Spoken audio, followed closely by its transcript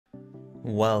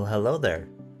Well, hello there,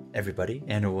 everybody,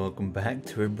 and welcome back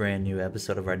to a brand new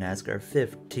episode of our NASCAR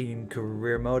 15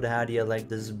 career mode. How do you like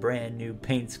this brand new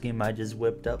paint scheme I just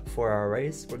whipped up for our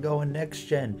race? We're going next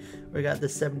gen. We got the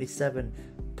 77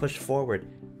 push forward,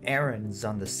 Aaron's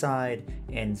on the side,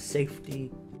 and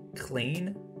safety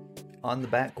clean on the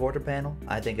back quarter panel.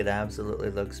 I think it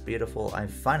absolutely looks beautiful. I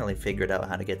finally figured out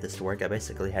how to get this to work. I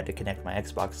basically had to connect my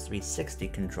Xbox 360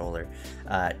 controller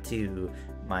to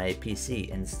my PC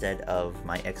instead of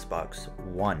my Xbox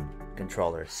One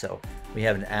controller. So we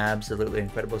have an absolutely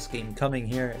incredible scheme coming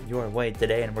here your way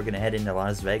today, and we're going to head into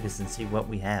Las Vegas and see what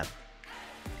we have.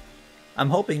 I'm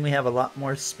hoping we have a lot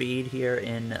more speed here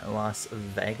in Las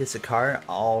Vegas. The car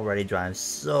already drives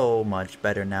so much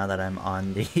better now that I'm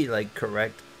on the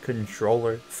correct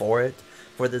controller for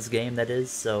this game, that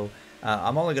is. So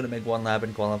I'm only going to make one lap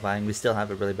in qualifying. We still have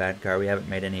a really bad car. We haven't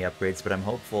made any upgrades, but I'm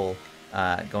hopeful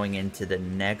going into the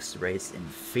next race in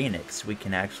Phoenix we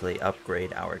can actually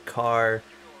upgrade our car.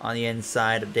 On the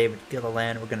inside of David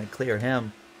Gilliland, we're going to clear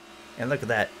him, and look at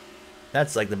that.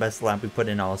 That's like the best lap we put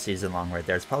in all season long right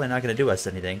there. It's probably not going to do us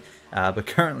anything, but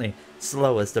currently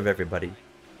slowest of everybody.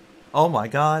 Oh my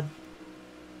god,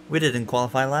 we didn't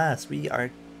qualify last. We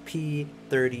are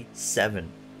P37.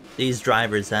 These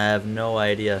drivers have no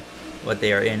idea what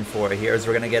they are in for here, as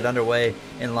we're going to get underway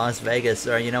in Las Vegas.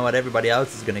 Or you know what, everybody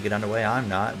else is going to get underway, I'm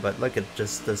not. But look at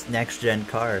just this next gen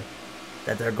car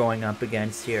that they're going up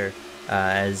against here,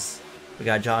 as we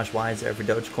got Josh Wise there for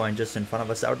Dogecoin just in front of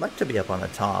us. I would like to be up on the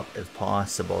top if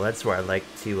possible. That's where I like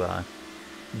to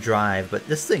drive, but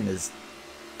this thing is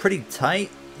pretty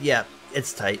tight. Yeah,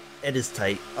 it's tight. It is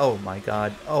tight. Oh my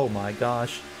god. Oh my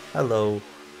gosh. Hello,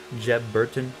 Jeb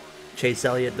Burton. Chase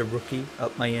Elliott, the rookie,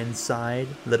 up my inside.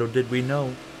 Little did we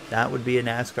know that would be a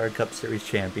NASCAR Cup Series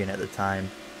champion at the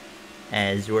time,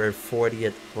 as we're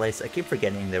 40th place. I keep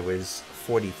forgetting there was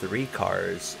 43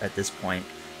 cars at this point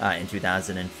in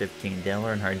 2015. Dale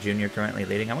Earnhardt Jr. currently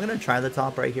leading. I'm going to try the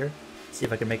top right here, see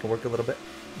if I can make it work a little bit.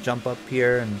 Jump up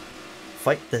here and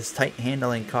fight this tight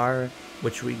handling car,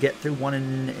 which we get through 1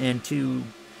 and 2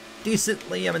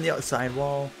 decently. I'm in the outside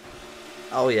wall.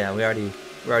 Oh yeah, we already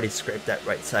scraped that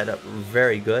right side up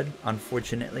very good.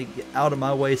 Unfortunately, get out of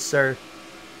my way, sir.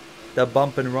 The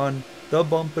bump and run for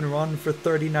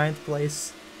 39th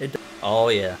place. Oh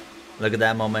yeah, look at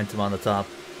that momentum on the top.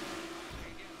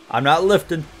 I'm not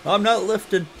lifting.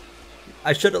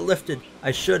 I should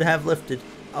have lifted.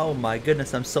 Oh my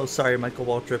goodness, I'm so sorry, Michael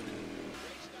Waltrip.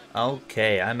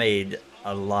 Okay, I made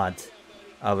a lot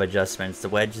of adjustments. The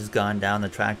wedge has gone down, the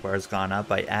track bar has gone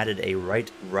up. I added a right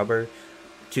rubber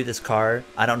to this car.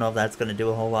 I don't know if that's going to do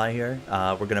a whole lot here.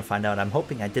 We're going to find out. I'm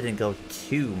hoping I didn't go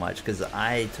too much, because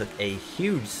I took a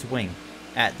huge swing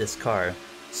at this car.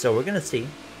 So we're going to see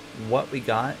what we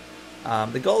got.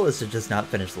 The goal is to just not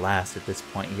finish last at this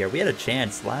point here. We had a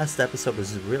chance. Last episode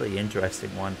was a really interesting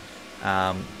one,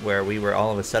 where we were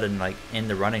all of a sudden in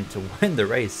the running to win the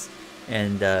race,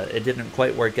 and it didn't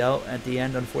quite work out at the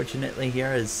end, unfortunately.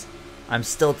 Here is I'm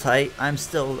still tight. I'm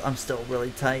still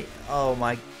really tight. Oh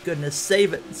my goodness,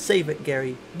 save it,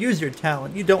 Gary. Use your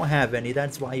talent. You don't have any,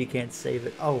 that's why you can't save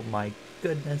it. Oh my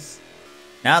goodness.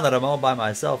 Now that I'm all by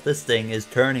myself, this thing is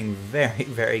turning very,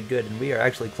 very good, and we are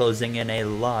actually closing in a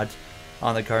lot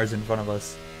on the cars in front of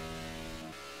us.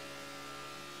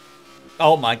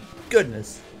 Oh my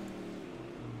goodness.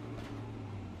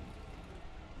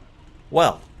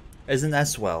 Well, isn't that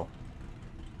swell?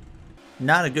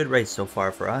 Not a good race so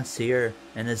far for us here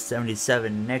in this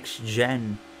 77 next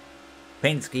gen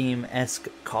paint scheme-esque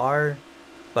car,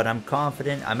 but I'm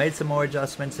confident. I made some more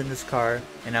adjustments in this car,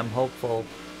 and I'm hopeful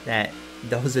that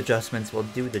those adjustments will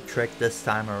do the trick this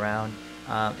time around.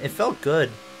 It felt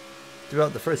good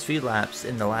throughout the first few laps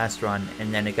in the last run,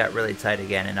 and then it got really tight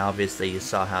again, and obviously you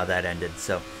saw how that ended,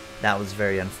 so that was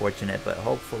very unfortunate. But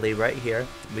hopefully right here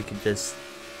we can just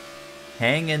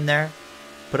hang in there,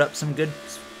 put up some good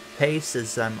pace,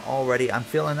 as I'm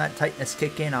feeling that tightness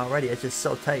kick in already. It's just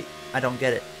so tight. I don't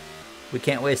get it. We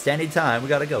can't waste any time. We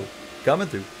gotta go. Coming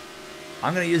through.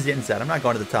 I'm gonna use the inside. I'm not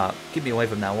going to the top. Keep me away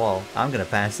from that wall. I'm gonna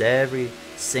pass every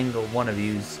single one of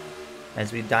yous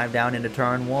as we dive down into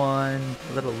turn 1.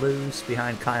 A little loose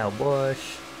behind Kyle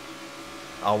Busch.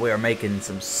 Oh, we are making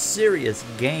some serious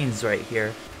gains right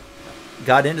here.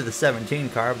 Got into the 17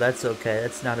 car, but that's okay.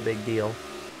 That's not a big deal.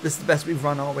 This is the best we've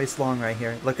run all race long right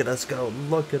here. Look at us go.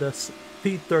 Look at us.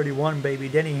 P31, baby.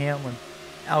 Denny Hamlin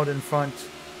out in front.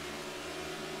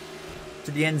 To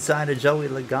the inside of Joey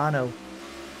Logano.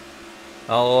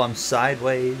 Oh, I'm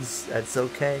sideways. That's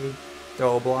okay.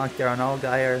 Throw a block there on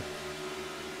Allgaier.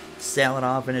 Sailing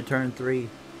off into turn 3.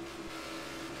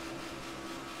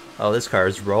 Oh, this car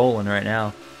is rolling right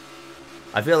now.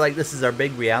 I feel like this is our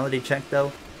big reality check,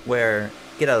 though, where,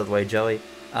 get out of the way, Joey.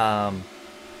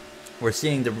 We're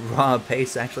seeing the raw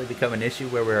pace actually become an issue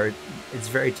where it's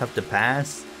very tough to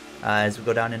pass as we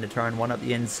go down into turn 1 up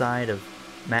the inside of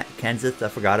Matt Kenseth. I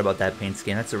forgot about that paint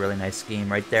scheme. That's a really nice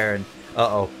scheme right there. And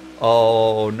uh-oh.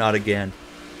 Oh, not again.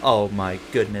 Oh my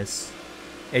goodness.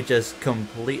 It just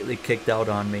completely kicked out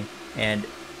on me. And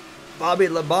Bobby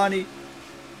Labonte.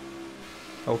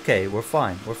 Okay, we're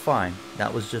fine. We're fine.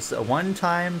 That was just a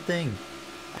one-time thing.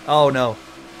 Oh no.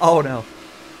 Oh no.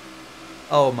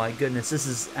 Oh my goodness. This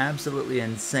is absolutely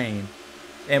insane.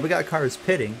 And we got cars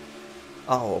pitting.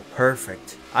 Oh,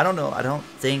 perfect. I don't know. I don't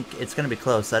think it's going to be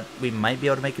close. We might be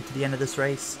able to make it to the end of this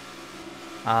race.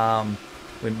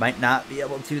 We might not be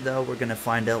able to, though. We're going to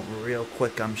find out real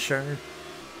quick, I'm sure.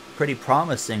 Pretty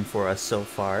promising for us so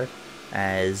far.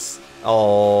 As... Oh...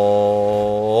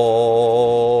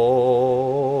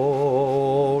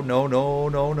 No, no,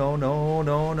 no, no, no,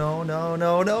 no, no, no,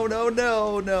 no, no, no,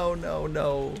 no, no, no,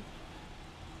 no.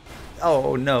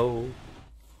 Oh, no.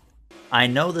 I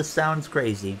know this sounds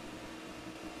crazy,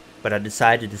 but I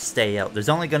decided to stay out. There's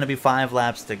only going to be 5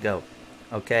 laps to go,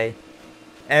 okay?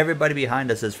 Everybody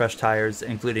behind us has fresh tires,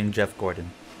 including Jeff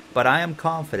Gordon. But I am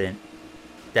confident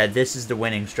that this is the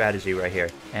winning strategy right here.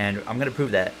 And I'm going to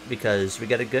prove that because we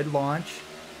got a good launch.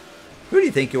 Who do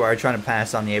you think you are trying to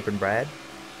pass on the apron, Brad?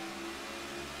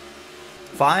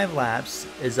 5 laps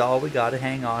is all we got to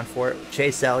hang on for.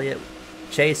 Chase Elliott.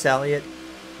 Chase Elliott.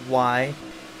 Why?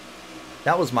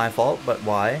 That was my fault, but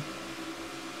why?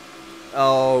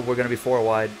 Oh, we're going to be 4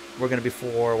 wide. We're going to be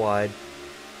 4 wide.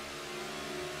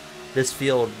 This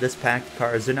field, this packed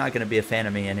cars, they're not going to be a fan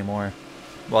of me anymore.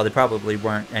 Well, they probably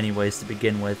weren't anyways to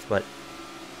begin with, but...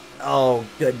 Oh,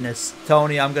 goodness.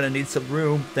 Tony, I'm going to need some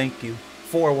room. Thank you.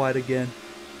 4 wide again.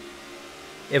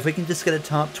 If we can just get a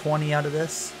top 20 out of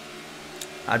this,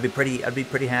 I'd be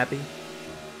pretty happy.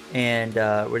 And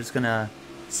we're just going to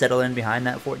settle in behind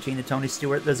that 14 to Tony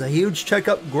Stewart. There's a huge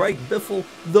checkup. Greg Biffle,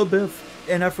 the Biff.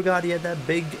 And I forgot he had that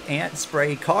big ant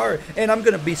spray car. And I'm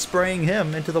going to be spraying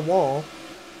him into the wall.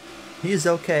 He's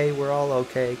okay. We're all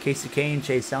okay. Casey Kane,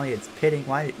 Chase Elliott's pitting.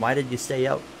 Why did you stay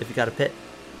out if you got a pit?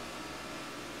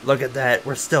 Look at that.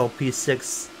 We're still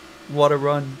P6. What a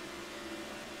run.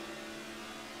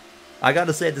 I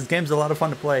gotta say, this game's a lot of fun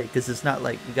to play because it's not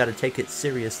like we gotta take it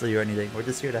seriously or anything. We're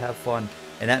just here to have fun.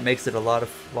 And that makes it a lot of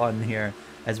fun here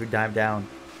as we dive down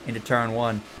into turn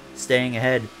 1. Staying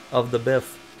ahead of the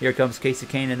Biff. Here comes Casey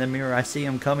Kane in the mirror. I see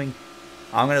him coming.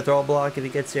 I'm going to throw a block if he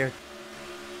gets here.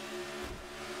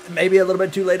 Maybe a little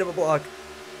bit too late of a block.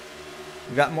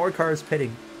 We've got more cars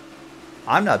pitting.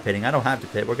 I'm not pitting. I don't have to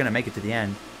pit. We're going to make it to the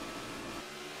end.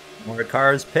 More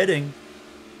cars pitting.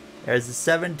 There's the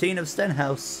 17 of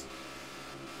Stenhouse.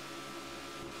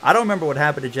 I don't remember what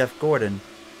happened to Jeff Gordon.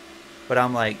 But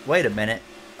I'm like, wait a minute.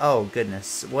 Oh,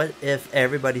 goodness. What if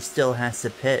everybody still has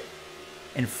to pit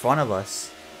in front of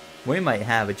us? We might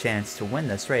have a chance to win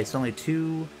this race. Only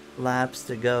 2 laps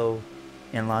to go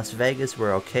in Las Vegas.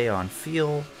 We're okay on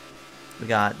fuel. We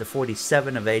got the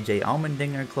 47 of AJ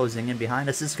Allmendinger closing in behind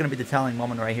us. This is going to be the telling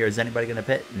moment right here. Is anybody going to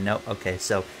pit? No. Okay,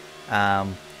 so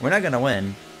we're not going to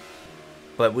win.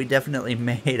 But we definitely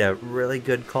made a really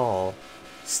good call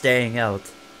staying out.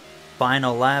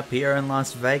 Final lap here in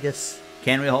Las Vegas.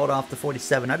 Can we hold off the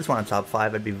 47? I just want a top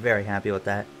 5. I'd be very happy with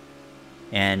that.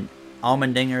 And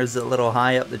Allmendinger's a little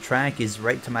high up the track. He's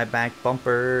right to my back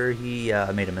bumper. He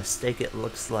made a mistake, it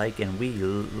looks like, and we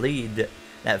lead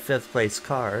that 5th place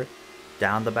car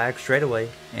down the back straightaway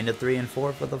into 3 and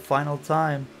 4 for the final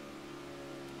time.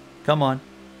 Come on.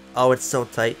 Oh, it's so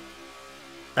tight.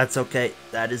 That's okay.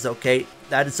 That is okay.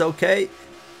 That is okay.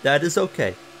 That is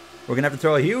okay. We're going to have to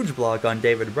throw a huge block on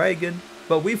David Bragan,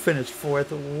 but we finished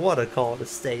 4th. What a call to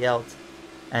stay out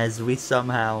as we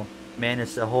somehow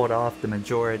managed to hold off the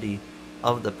majority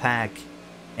of the pack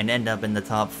and end up in the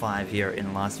top 5 here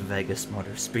in Las Vegas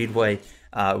Motor Speedway.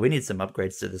 We need some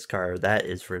upgrades to this car, that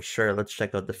is for sure. Let's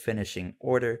check out the finishing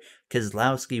order.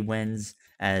 Keselowski wins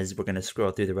as we're going to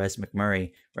scroll through the rest.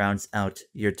 McMurray rounds out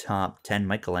your top 10.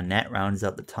 Michael Annett rounds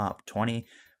out the top 20.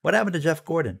 What happened to Jeff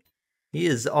Gordon? He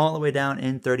is all the way down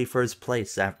in 31st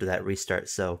place after that restart.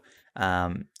 So,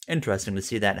 interesting to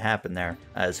see that happen there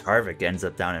as Harvick ends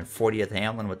up down in 40th.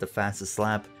 Hamlin with the fastest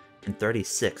lap in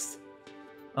 36th.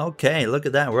 Okay, look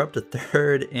at that. We're up to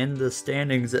 3rd in the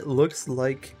standings. It looks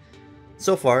like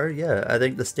so far, yeah, I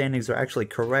think the standings are actually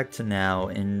correct now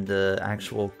in the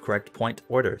actual correct point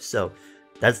order. So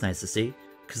that's nice to see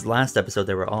because last episode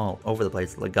they were all over the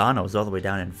place. Logano was all the way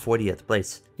down in 40th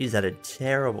place. He's had a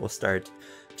terrible start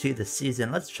to the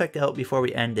season. Let's check out before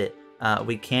we end it.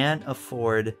 We can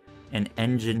afford an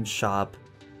engine shop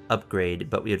upgrade,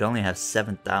 but we would only have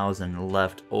 7,000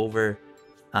 left over.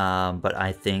 But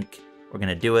I think we're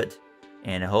gonna do it,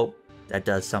 and I hope that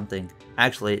does something.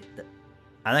 Actually,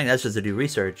 I think that's just to do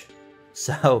research.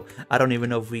 So I don't even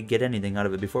know if we get anything out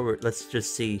of it. Let's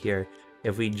just see here.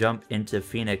 If we jump into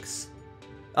Phoenix,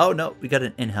 oh no, we got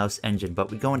an in-house engine, but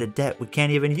we go into debt. We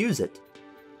can't even use it.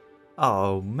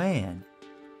 Oh man.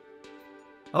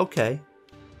 Okay.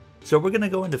 So we're gonna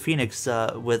go into Phoenix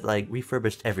with like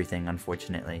refurbished everything,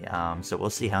 unfortunately. So we'll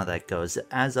see how that goes.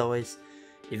 As always,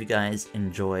 if you guys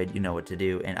enjoyed, you know what to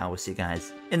do, and I will see you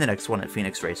guys in the next one at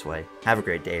Phoenix Raceway. Have a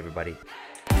great day, everybody.